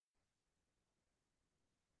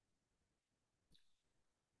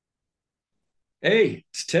Hey,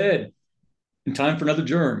 it's Ted, and time for another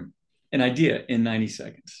germ, an idea in 90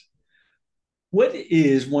 seconds. What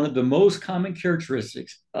is one of the most common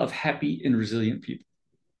characteristics of happy and resilient people?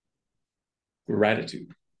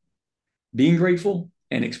 Gratitude. Being grateful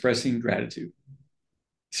and expressing gratitude.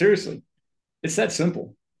 Seriously, it's that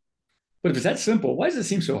simple. But if it's that simple, why does it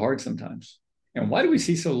seem so hard sometimes? And why do we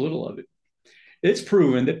see so little of it? It's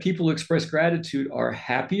proven that people who express gratitude are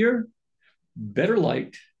happier, better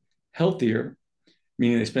liked, healthier,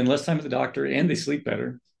 meaning they spend less time at the doctor and they sleep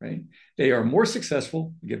better, right? They are more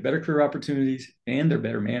successful, get better career opportunities, and they're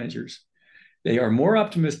better managers. They are more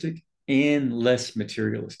optimistic and less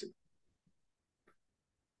materialistic.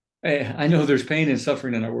 I know there's pain and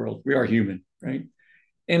suffering in our world. We are human, right?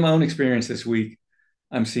 In my own experience this week,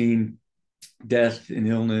 I'm seeing death and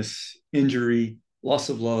illness, injury, loss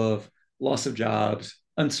of love, loss of jobs,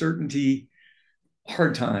 uncertainty,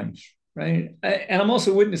 hard times, right? And I'm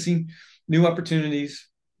also witnessing new opportunities,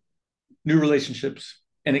 new relationships,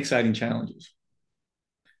 and exciting challenges.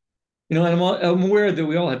 And I'm aware that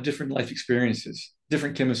we all have different life experiences,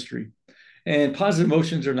 different chemistry, and positive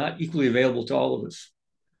emotions are not equally available to all of us.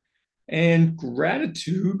 And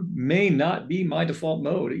gratitude may not be my default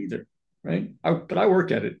mode either, right? But I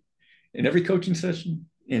work at it in every coaching session,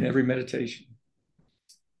 in every meditation.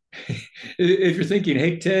 If you're thinking,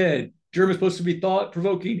 hey, Ted, Germ is supposed to be thought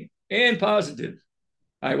provoking and positive.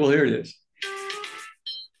 All right, well, here it is.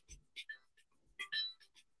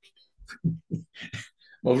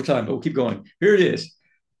 Over time, but we'll keep going. Here it is.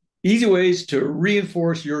 Easy ways to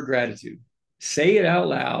reinforce your gratitude. Say it out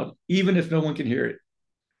loud, even if no one can hear it.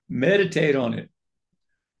 Meditate on it.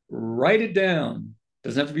 Write it down.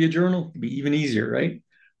 Doesn't have to be a journal, it can be even easier, right?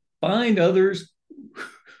 Find others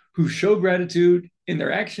who show gratitude in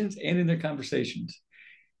their actions and in their conversations.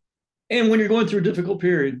 And when you're going through a difficult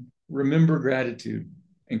period, remember gratitude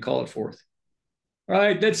and call it forth. All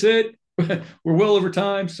right, that's it. We're well over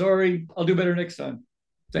time. Sorry. I'll do better next time.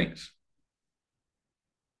 Thanks.